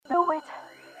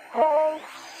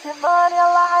Yo,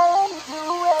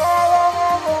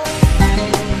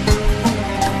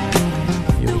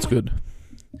 what's good?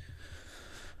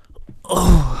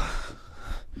 Oh,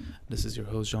 this is your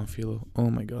host, John Philo.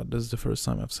 Oh my god, this is the first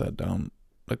time I've sat down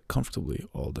like comfortably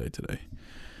all day today.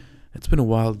 It's been a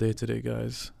wild day today,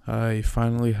 guys. I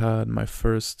finally had my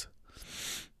first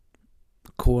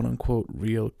quote-unquote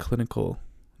real clinical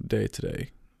day today.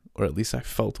 Or at least I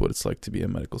felt what it's like to be a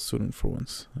medical student for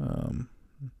once.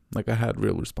 Like I had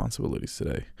real responsibilities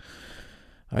today.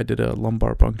 I did a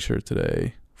lumbar puncture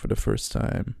today for the first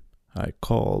time. I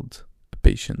called a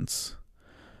patient's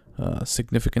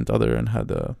significant other and had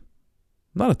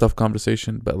not a tough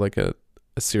conversation, but like a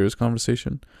serious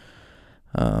conversation.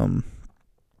 I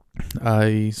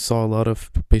saw a lot of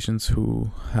patients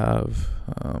who have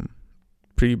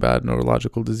pretty bad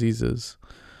neurological diseases.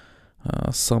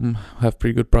 Some have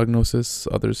pretty good prognosis,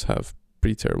 others have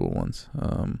pretty terrible ones.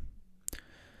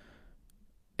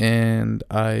 And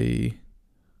I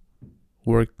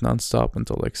worked nonstop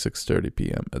until like 6:30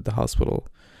 p.m. at the hospital.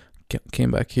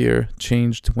 Came back here,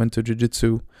 changed, went to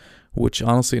jiu-jitsu, which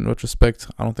honestly, in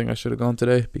retrospect, I don't think I should have gone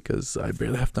today because I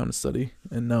barely have time to study.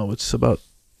 And now it's about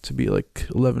to be like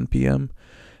 11 p.m.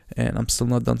 and I'm still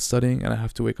not done studying, and I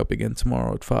have to wake up again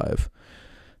tomorrow at 5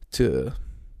 to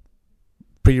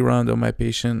pre-round on my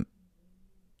patient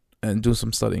and do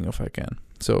some studying if I can.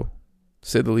 So, to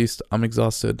say the least, I'm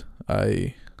exhausted.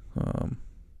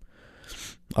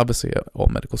 Obviously all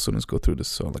medical students go through this,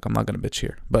 so like I'm not gonna bitch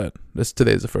here. But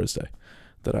today is the first day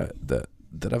that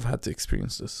I've had to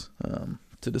experience this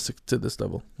to this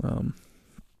level.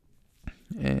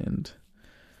 And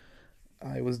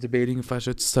I was debating if I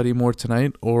should study more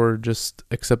tonight or just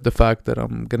accept the fact that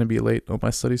I'm gonna be late on my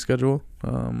study schedule.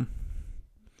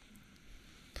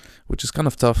 Which is kind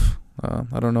of tough.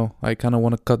 I don't know. I kind of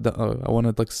want to cut down. I want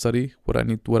to like study what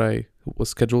I was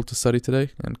scheduled to study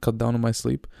today, and cut down on my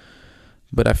sleep.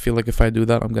 But I feel like if I do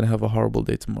that, I'm gonna have a horrible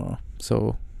day tomorrow.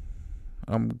 So,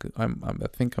 I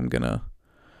think I'm gonna,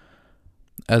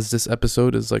 as this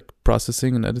episode is like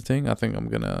processing and editing, I think I'm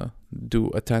gonna do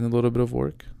a tiny little bit of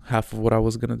work, half of what I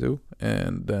was gonna do,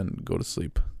 and then go to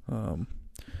sleep. And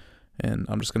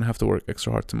I'm just gonna have to work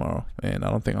extra hard tomorrow. And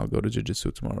I don't think I'll go to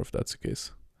jiu-jitsu tomorrow if that's the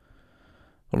case.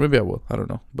 Or maybe I will. I don't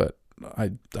know. But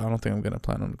I don't think I'm going to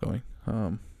plan on going.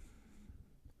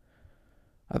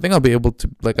 I think I'll be able to,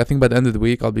 I think by the end of the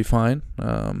week, I'll be fine.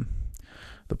 The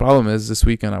problem is this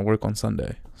weekend I work on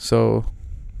Sunday. So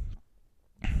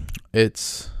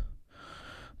it's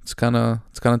kind of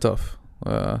tough.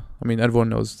 I mean, everyone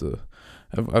knows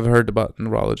I've heard about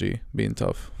neurology being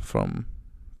tough from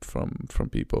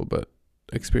people, but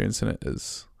experiencing it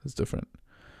is different.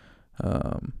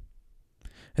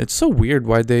 It's so weird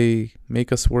why they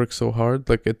make us work so hard,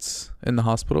 like it's in the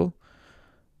hospital.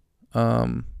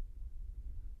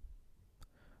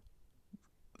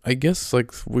 I guess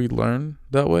like we learn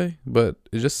that way, but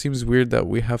it just seems weird that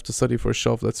we have to study for a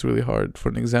shelf that's really hard, for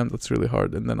an exam that's really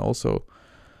hard, and then also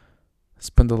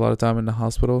spend a lot of time in the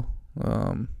hospital.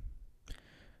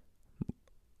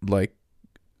 Like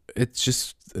it's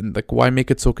just like, why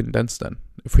make it so condensed then?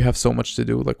 If we have so much to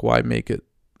do, like why make it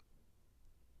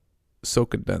so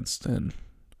condensed and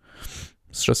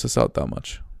stress us out that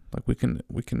much? Like we can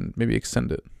maybe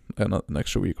extend it an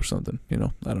extra week or something, I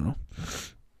don't know.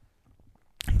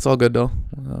 It's all good though.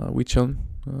 We chilling.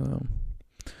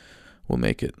 We'll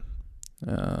make it.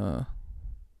 I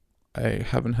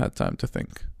haven't had time to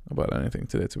think about anything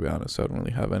today, to be honest. So I don't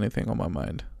really have anything on my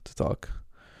mind to talk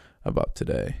about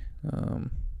today. I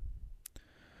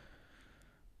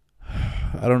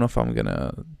don't know if I'm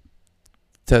gonna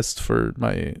test for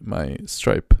my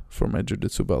stripe for my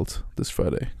jiu-jitsu belt this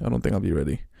Friday. I don't think I'll be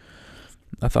ready.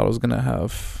 I thought I was gonna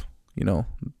have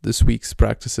this week's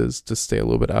practices to stay a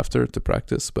little bit after to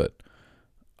practice, but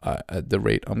at the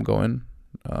rate I'm going,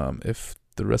 if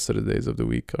the rest of the days of the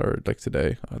week are like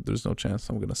today, there's no chance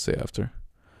I'm gonna stay after,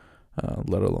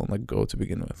 let alone like go to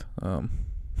begin with.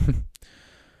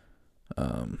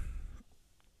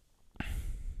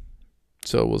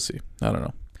 So we'll see. I don't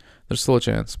know. There's still a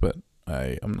chance, but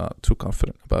I'm not too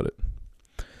confident about it.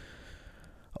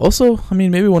 Also, I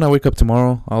mean, maybe when I wake up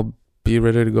tomorrow, I'll be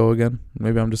ready to go again.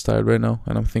 Maybe I'm just tired right now,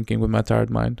 and I'm thinking with my tired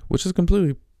mind, which is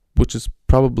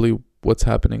probably what's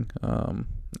happening.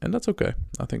 And that's okay.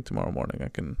 I think tomorrow morning I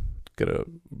can get a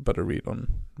better read on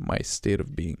my state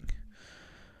of being,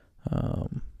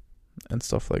 and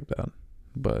stuff like that.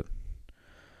 But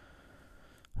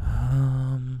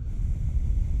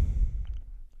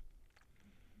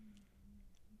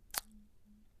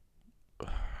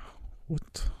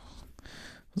what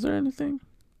was there anything?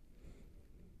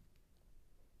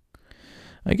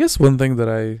 I guess one thing that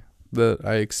I that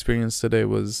I experienced today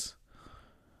was,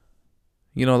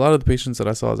 a lot of the patients that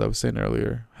I saw, as I was saying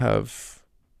earlier, have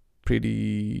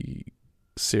pretty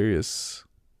serious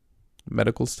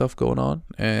medical stuff going on,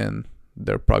 and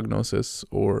their prognosis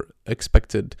or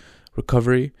expected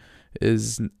recovery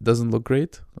doesn't look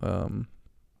great.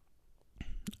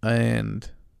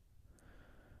 And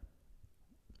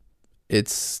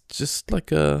it's just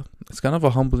like it's kind of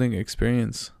a humbling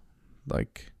experience.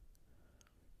 Like,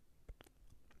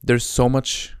 there's so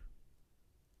much,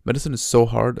 medicine is so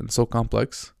hard and so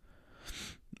complex.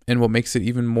 And what makes it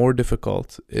even more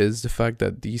difficult is the fact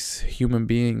that these human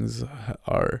beings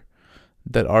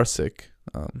that are sick,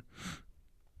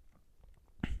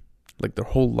 like their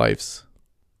whole lives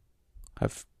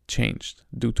have changed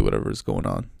due to whatever is going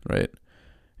on, right?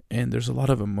 And there's a lot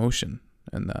of emotion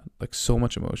in that, like so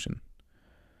much emotion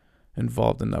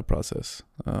involved in that process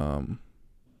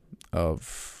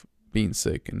of being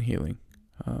sick and healing.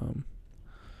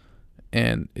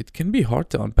 And it can be hard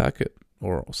to unpack it,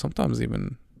 or sometimes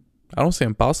even, I don't say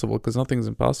impossible because nothing's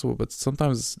impossible, but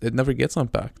sometimes it never gets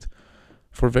unpacked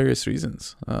for various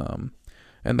reasons.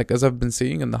 And like, as I've been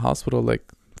seeing in the hospital,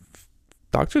 like,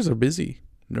 doctors are busy,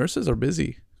 nurses are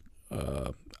busy,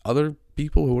 other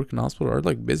people who work in the hospital are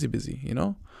like busy,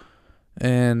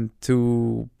 and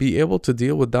to be able to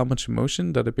deal with that much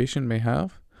emotion that a patient may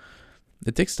have,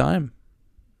 it takes time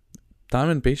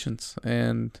and patience.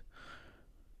 And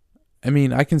I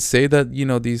mean, I can say that,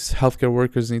 these healthcare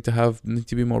workers need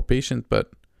to be more patient,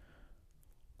 but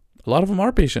a lot of them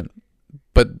are patient,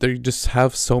 but they just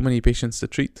have so many patients to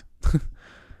treat,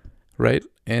 right?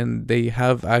 And they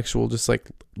have actual just like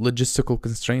logistical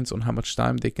constraints on how much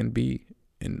time they can be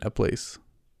in a place.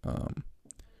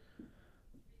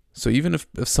 So even if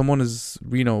someone is,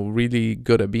 really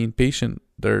good at being patient,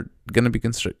 they're going to be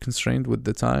constrained with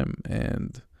the time.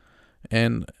 And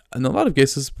in a lot of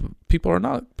cases, people are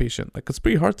not patient. Like, it's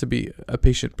pretty hard to be a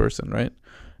patient person, right?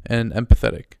 And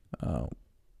empathetic.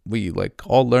 We like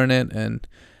all learn it, and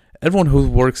everyone who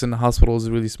works in the hospital is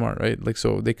really smart, right? Like,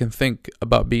 so they can think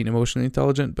about being emotionally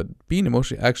intelligent, but being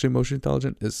emotionally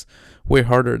intelligent is way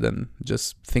harder than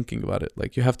just thinking about it.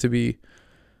 Like, you have to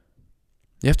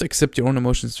accept your own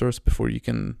emotions first before you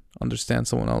can understand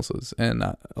someone else's. And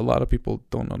a lot of people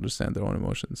don't understand their own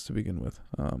emotions to begin with.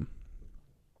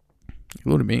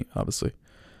 Including me, obviously.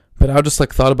 But I just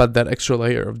like thought about that extra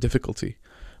layer of difficulty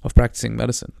of practicing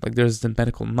medicine. Like, there's the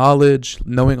medical knowledge,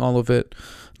 knowing all of it.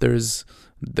 There's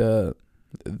the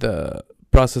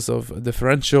process of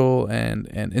differential and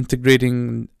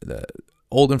integrating the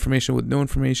old information with new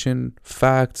information,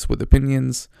 facts with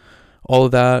opinions, all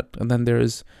of that. And then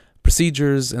there's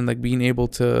procedures and like being able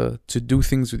to do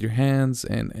things with your hands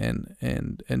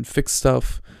and fix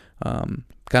stuff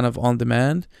kind of on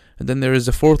demand. And then there is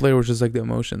a fourth layer, which is like the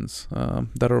emotions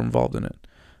that are involved in it,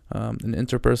 and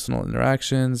interpersonal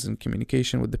interactions and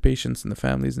communication with the patients and the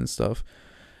families and stuff.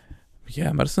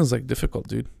 Yeah, medicine is like difficult,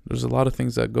 dude. There's a lot of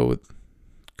things that go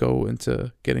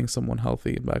into getting someone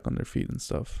healthy and back on their feet and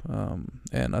stuff.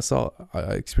 And I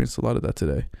experienced a lot of that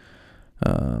today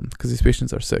because these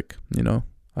patients are sick.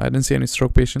 I didn't see any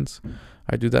stroke patients.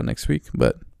 I do that next week,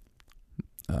 but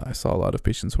I saw a lot of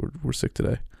patients who were sick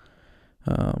today.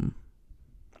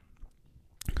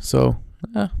 So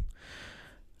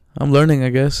I'm learning, I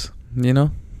guess.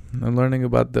 I'm learning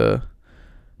about the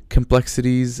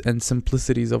complexities and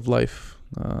simplicities of life,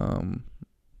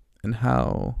 and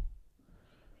how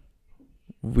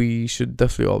we should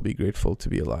definitely all be grateful to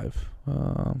be alive,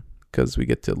 because we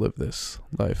get to live this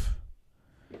life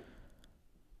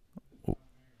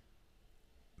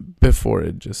before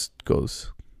it just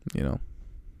goes,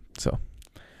 So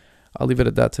I'll leave it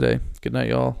at that today. Good night,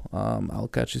 y'all. I'll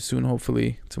catch you soon,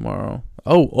 hopefully tomorrow.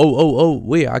 Oh,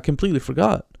 wait, I completely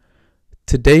forgot.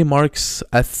 Today marks,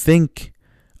 I think,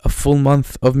 a full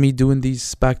month of me doing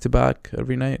these back-to-back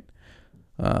every night.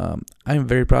 I am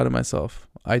very proud of myself.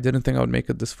 I didn't think I would make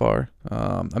it this far.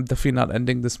 I'm definitely not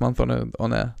ending this month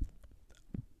on a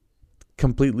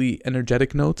completely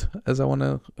energetic note, as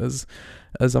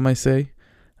I might say.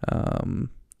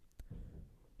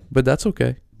 But that's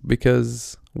okay,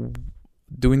 because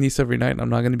doing these every night, I'm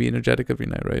not going to be energetic every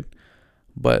night, right?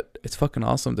 But it's fucking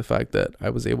awesome, the fact that I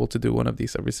was able to do one of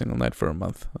these every single night for a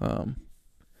month.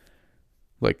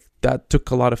 Like, that took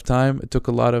a lot of time. It took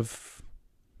a lot of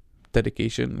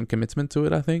dedication and commitment to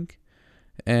it, I think.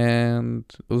 And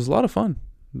it was a lot of fun.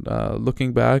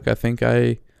 Looking back, I think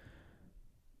I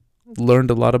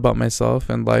learned a lot about myself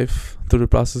and life through the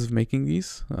process of making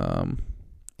these.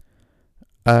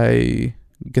 I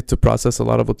get to process a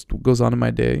lot of what goes on in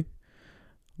my day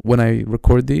when I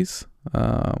record these.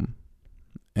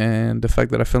 and the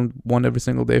fact that I filmed one every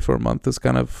single day for a month is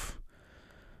kind of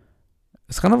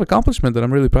an accomplishment that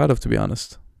I'm really proud of, to be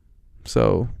honest.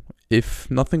 So if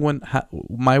nothing went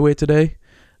my way today,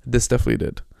 this definitely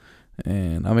did,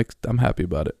 and I'm happy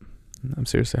about it. I'm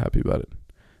seriously happy about it.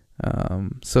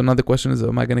 So now the question is,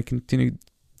 am I going to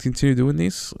continue doing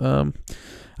these?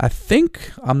 I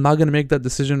think I'm not going to make that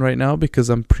decision right now because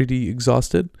I'm pretty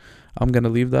exhausted. I'm going to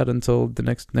leave that until the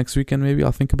next weekend. Maybe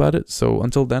I'll think about it. So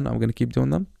until then, I'm going to keep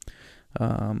doing them.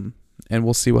 And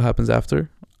we'll see what happens after.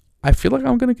 I feel like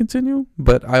I'm going to continue,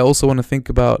 but I also want to think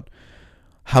about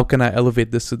how can I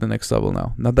elevate this to the next level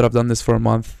now. Now that I've done this for a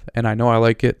month and I know I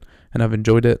like it and I've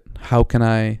enjoyed it, how can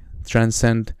I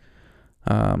transcend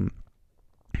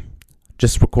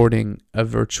just recording a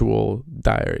virtual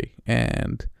diary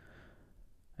and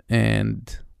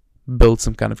build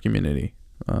some kind of community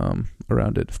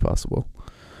around it if possible.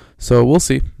 So we'll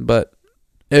see. But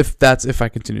if I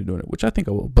continue doing it, which I think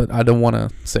I will, but I don't want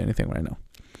to say anything right now.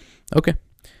 Okay.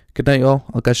 Good night, y'all.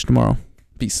 I'll catch you tomorrow.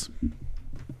 Peace.